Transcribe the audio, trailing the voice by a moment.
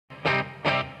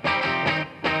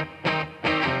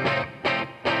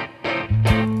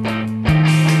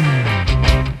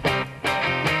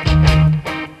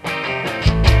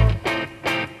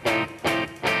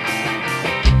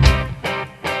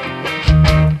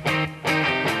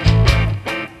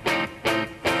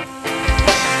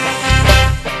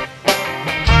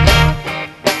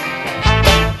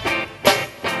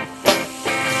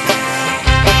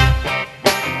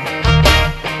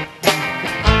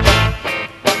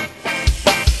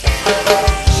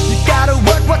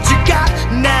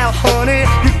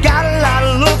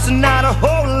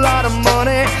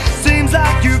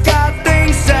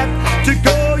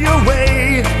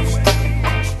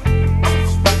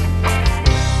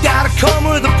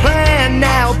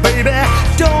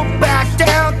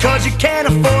can't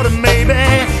afford it, maybe.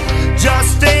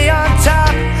 Just stay on top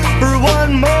for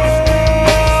one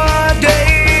more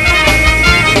day.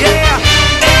 Yeah,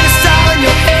 and it's all in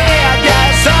your head.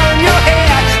 Yeah, it's all in your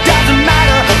head. Doesn't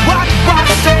matter what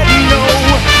said no.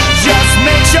 Just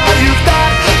make sure you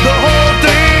thought the whole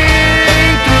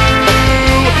thing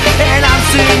through. And I'm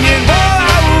singing, whoa,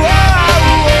 whoa,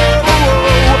 whoa,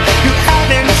 whoa. You're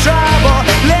having trouble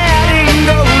letting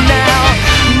go now,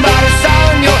 but it's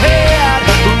all in your head,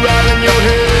 right in your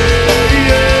head.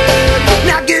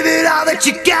 Now give it all that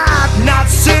you got, not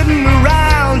sitting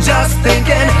around just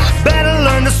thinking. Better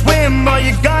learn to swim or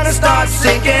you're gonna start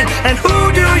sinking. And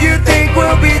who do you think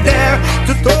will be there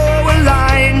to throw a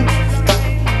line?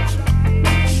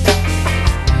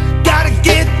 Gotta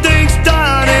get things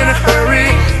done in a hurry.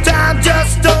 Time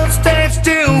just don't stand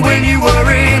still when you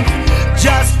worry.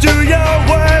 Just do your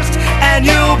worst and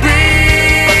you'll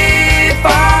be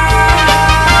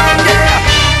fine.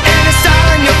 Yeah, and it's all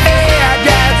in your head.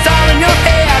 Yeah, it's all in your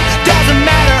head. Doesn't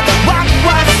matter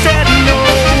what said no.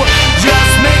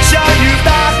 Just make sure you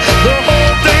thought the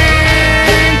whole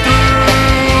thing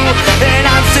through. And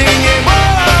I'm singing, whoa,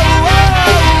 whoa,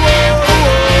 whoa,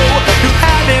 whoa. You're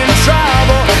having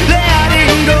trouble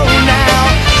letting go now,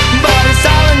 but it's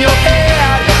all in your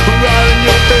head, right in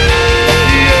your head.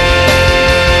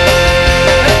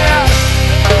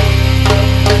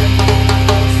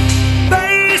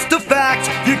 Face the facts,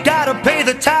 you gotta pay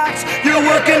the tax. You're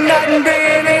working night and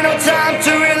day and ain't no time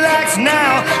to relax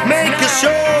now. Make a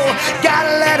show,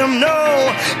 gotta let them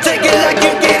know. Take it like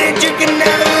you get it, you can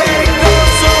never let it go.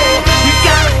 So you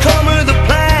gotta come with a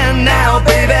plan now,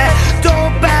 baby.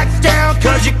 Don't back down,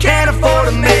 cause you can't afford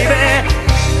it, maybe.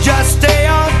 Just stay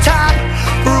on top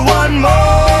for one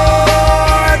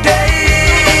more day.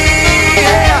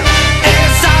 Yeah, and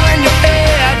it's all in your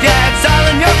head. Yeah, it's all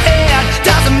in your head.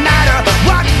 Doesn't matter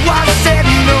what said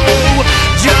no.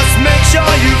 Just make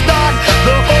sure you thought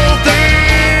the whole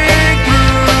thing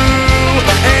through.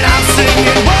 And I'm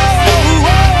singing, whoa,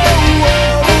 whoa,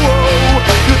 whoa, whoa.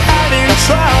 You're having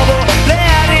trouble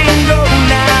letting go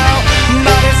now,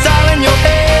 but it's all in your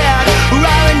head,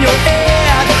 right in your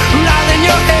head, right in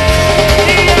your head.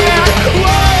 Yeah.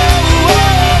 Whoa,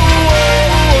 whoa, whoa,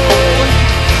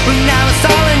 whoa. Now it's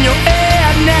all in your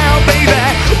head now, baby.